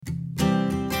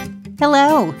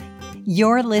Hello!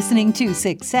 You're listening to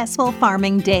Successful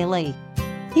Farming Daily.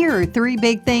 Here are 3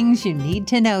 big things you need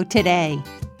to know today.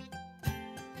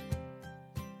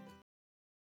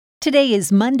 Today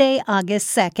is Monday,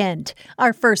 August 2nd.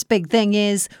 Our first big thing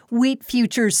is wheat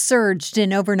futures surged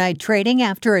in overnight trading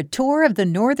after a tour of the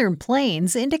northern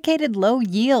plains indicated low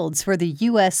yields for the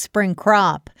U.S. spring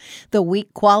crop. The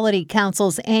Wheat Quality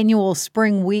Council's annual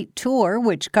spring wheat tour,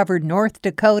 which covered North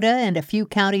Dakota and a few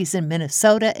counties in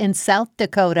Minnesota and South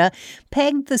Dakota,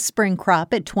 pegged the spring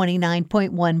crop at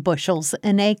 29.1 bushels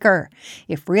an acre.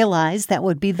 If realized, that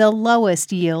would be the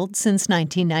lowest yield since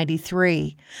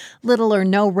 1993. Little or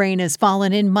no rain has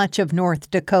fallen in much of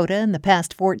North Dakota in the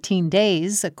past 14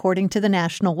 days, according to the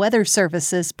National Weather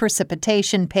Service's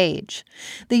precipitation page.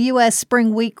 The U.S.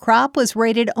 spring wheat crop was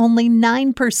rated only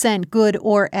 9% good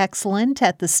or excellent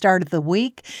at the start of the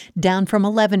week, down from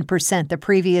 11% the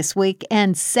previous week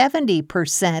and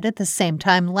 70% at the same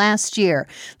time last year,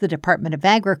 the Department of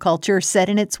Agriculture said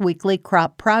in its weekly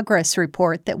crop progress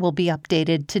report that will be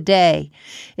updated today.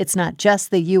 It's not just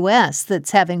the U.S.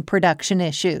 that's having production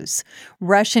issues.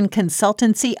 Russian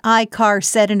consultancy ICAR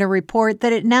said in a report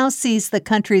that it now sees the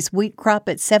country's wheat crop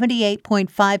at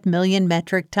 78.5 million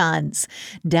metric tons,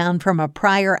 down from a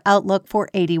prior outlook for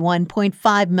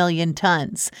 81.5 million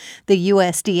tons. The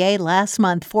USDA last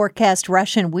month forecast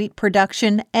Russian wheat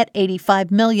production at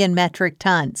 85 million metric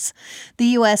tons. The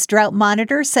U.S. Drought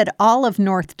Monitor said all of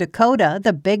North Dakota,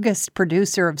 the biggest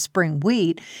producer of spring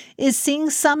wheat, is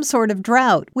seeing some sort of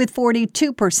drought, with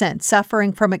 42%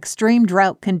 suffering from extreme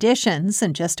drought conditions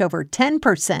and just over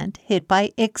 10% hit by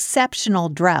exceptional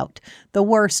drought, the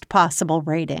worst possible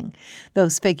rating.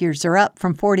 Those figures are up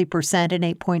from 40% and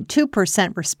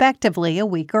 8.2% respectively a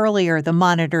week earlier, the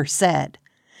monitor said.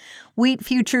 Wheat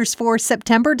futures for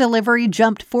September delivery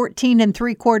jumped 14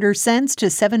 3/4 cents to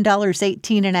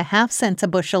 $7.18 a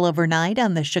bushel overnight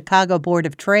on the Chicago Board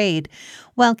of Trade,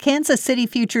 while Kansas City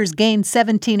futures gained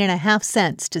 17.5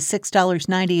 cents to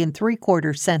 $6.90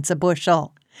 3/4 a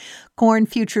bushel. Corn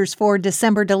futures for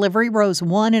December delivery rose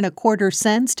 1 1/4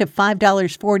 cents to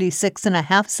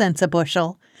 $5.46 a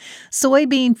bushel.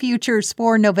 Soybean futures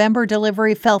for November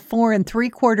delivery fell 4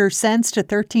 3/4 cents to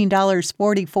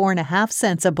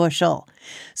 $13.44 a bushel.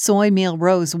 Soy meal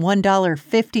rose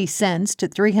 $1.50 to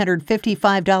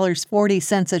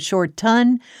 $355.40 a short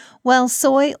ton, while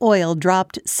soy oil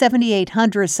dropped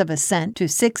 0.78 of a cent to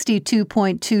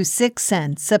 62.26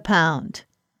 cents a pound.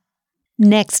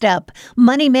 Next up,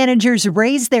 money managers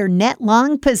raise their net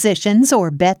long positions or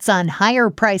bets on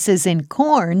higher prices in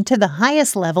corn to the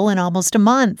highest level in almost a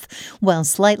month, while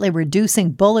slightly reducing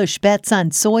bullish bets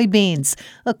on soybeans,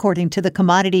 according to the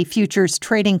Commodity Futures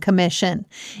Trading Commission.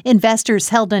 Investors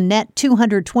held a net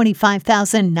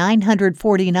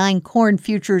 225,949 corn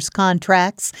futures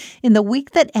contracts in the week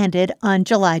that ended on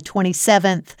July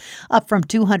 27th, up from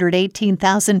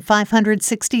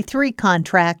 218,563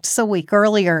 contracts a week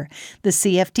earlier, the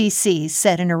CFTC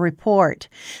said in a report.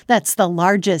 That's the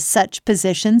largest such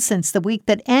position since the week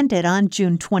that ended on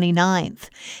June 29th.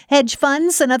 Hedge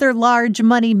funds and other large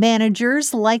money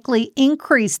managers likely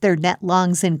increased their net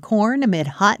longs in corn amid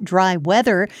hot, dry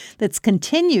weather that's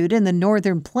continued in the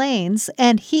northern plains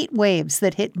and heat waves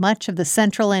that hit much of the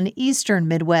central and eastern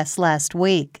Midwest last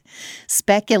week.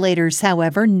 Speculators,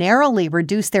 however, narrowly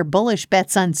reduced their bullish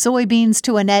bets on soybeans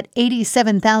to a net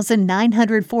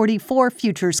 87,944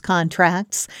 futures contracts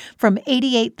from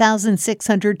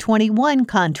 88,621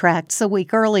 contracts a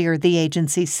week earlier, the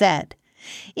agency said.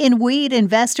 In wheat,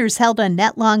 investors held a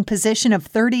net long position of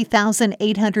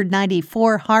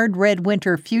 30,894 hard red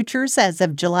winter futures as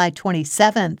of July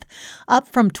 27th, up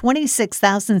from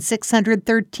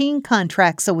 26,613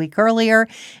 contracts a week earlier,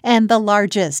 and the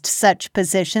largest such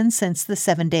position since the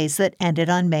 7 days that ended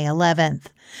on May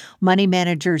 11th. Money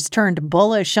managers turned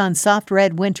bullish on soft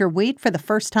red winter wheat for the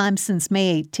first time since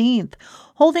May 18th,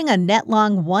 holding a net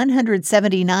long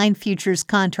 179 futures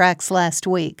contracts last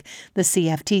week, the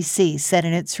CFTC said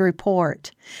in its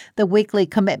report. The weekly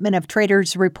Commitment of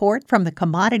Traders report from the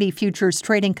Commodity Futures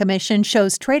Trading Commission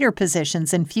shows trader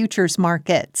positions in futures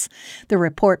markets. The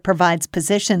report provides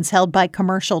positions held by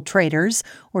commercial traders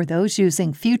or those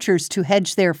using futures to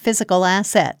hedge their physical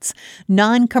assets.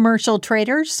 Non-commercial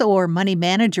traders or money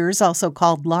managers, also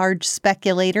called large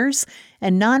speculators,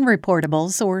 and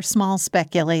non-reportables or small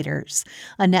speculators.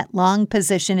 A net long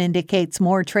position indicates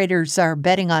more traders are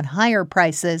betting on higher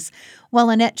prices, while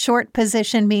a net short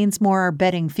position means more are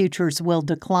betting futures will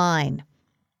decline.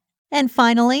 And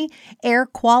finally, air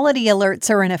quality alerts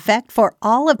are in effect for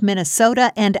all of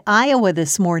Minnesota and Iowa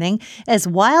this morning as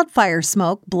wildfire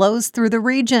smoke blows through the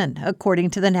region,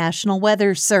 according to the National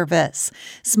Weather Service.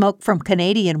 Smoke from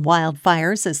Canadian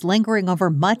wildfires is lingering over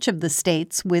much of the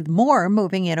states, with more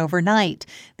moving in overnight,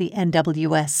 the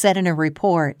NWS said in a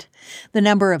report. The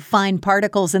number of fine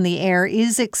particles in the air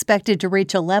is expected to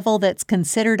reach a level that's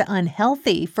considered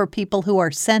unhealthy for people who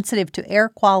are sensitive to air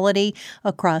quality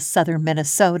across southern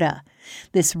Minnesota.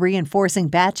 This reinforcing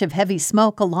batch of heavy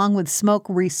smoke, along with smoke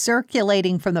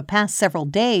recirculating from the past several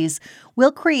days,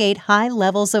 will create high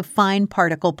levels of fine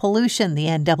particle pollution, the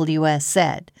NWS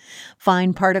said.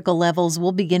 Fine particle levels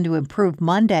will begin to improve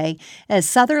Monday as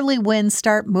southerly winds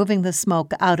start moving the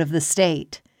smoke out of the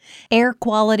state. Air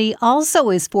quality also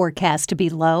is forecast to be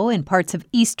low in parts of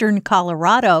eastern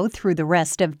Colorado through the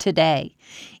rest of today.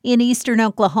 In eastern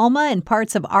Oklahoma and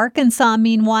parts of Arkansas,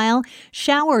 meanwhile,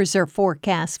 showers are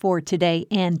forecast for today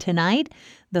and tonight,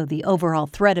 though the overall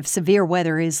threat of severe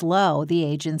weather is low, the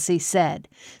agency said.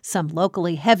 Some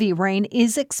locally heavy rain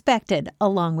is expected,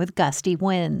 along with gusty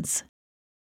winds.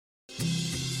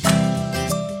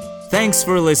 Thanks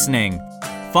for listening.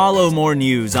 Follow more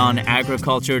news on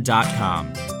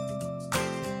agriculture.com.